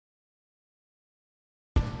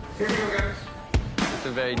Here we go, guys. It's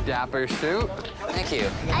a very dapper suit. Thank you.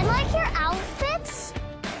 I like your outfits.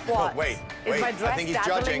 What? Oh, wait. Is my I dress think he's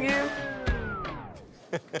dazzling judging. you?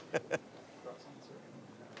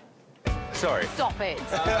 Sorry. Stop it.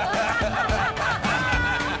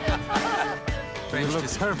 You look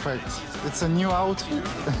perfect. It's a new outfit.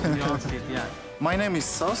 Yeah. My name is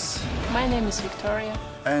Sos, My name is Victoria.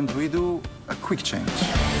 and we do a quick change.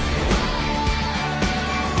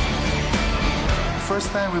 First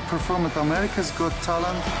time we performed at America's Got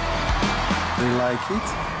Talent. They like it,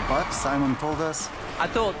 but Simon told us, I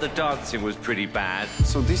thought the dancing was pretty bad.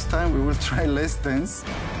 so this time we will try less dance.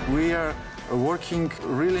 We are working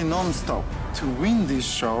really non-stop. To win this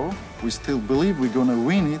show, we still believe we're gonna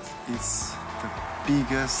win it. It's the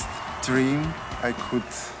biggest dream I could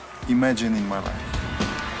imagine in my life.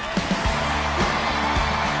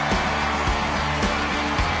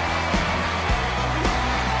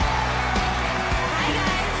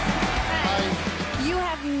 You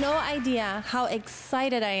have no idea how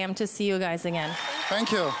excited I am to see you guys again.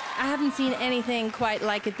 Thank you. I haven't seen anything quite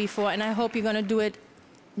like it before, and I hope you're gonna do it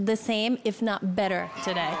the same, if not better,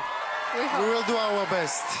 today. We will do our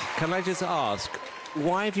best Can I just ask,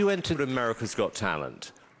 why have you entered America's Got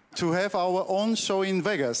Talent? to have our own show in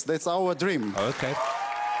Vegas. That's our dream. Okay.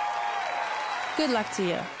 Good luck to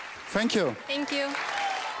you. Thank you. Thank you.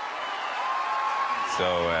 So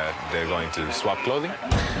they're going to swap clothing?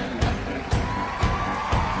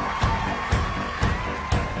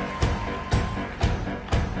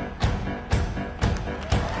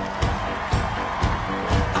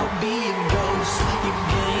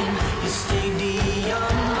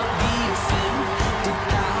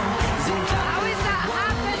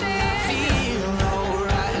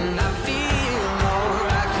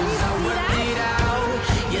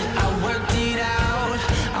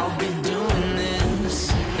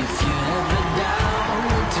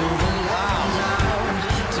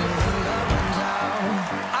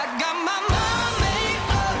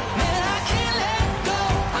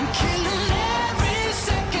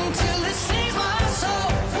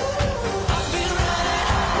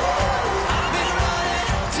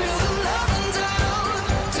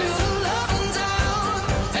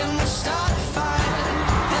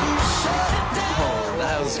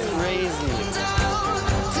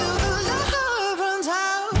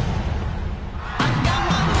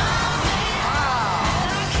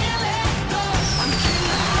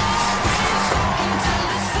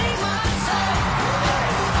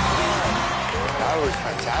 That was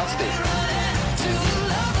fantastic.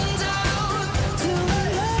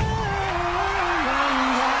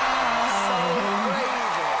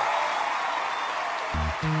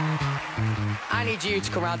 I need you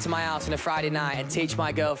to come round to my house on a Friday night and teach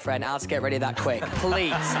my girlfriend how to get ready that quick.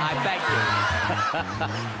 Please, I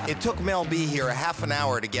beg you. It took Mel B here a half an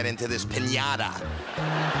hour to get into this piñata.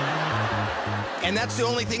 And that's the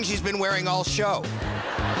only thing she's been wearing all show.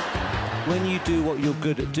 When you do what you're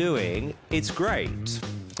good at doing, it's great.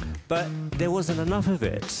 But there wasn't enough of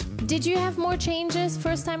it. Did you have more changes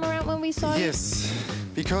first time around when we saw you? Yes,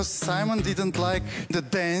 because Simon didn't like the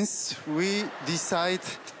dance, we decided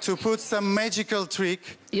to put some magical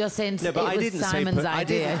trick. You're saying No, but it I was didn't say Simon's put- I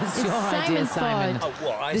idea. didn't- It's your idea, Simon's Simon. fault. Oh,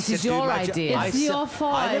 what, I This said is do your magic- idea. I It's said- your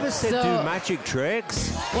fault. I never said So- do magic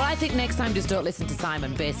tricks. Well, I think next time just don't listen to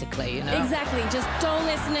Simon, basically, you know? Exactly, just don't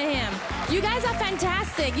listen to him. You guys are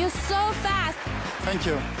fantastic. You're so fast. Thank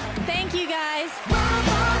you. Thank you, guys.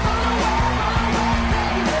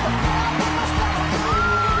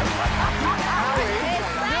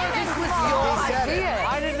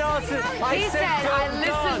 I didn't ask it. He said, I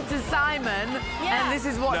listened to Simon, Yeah. and this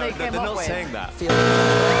is what they No, came they're up not with. saying that.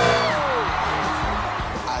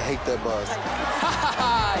 I hate that buzz.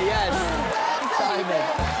 Yes. Simon.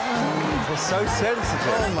 They're so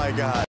sensitive. Oh my God.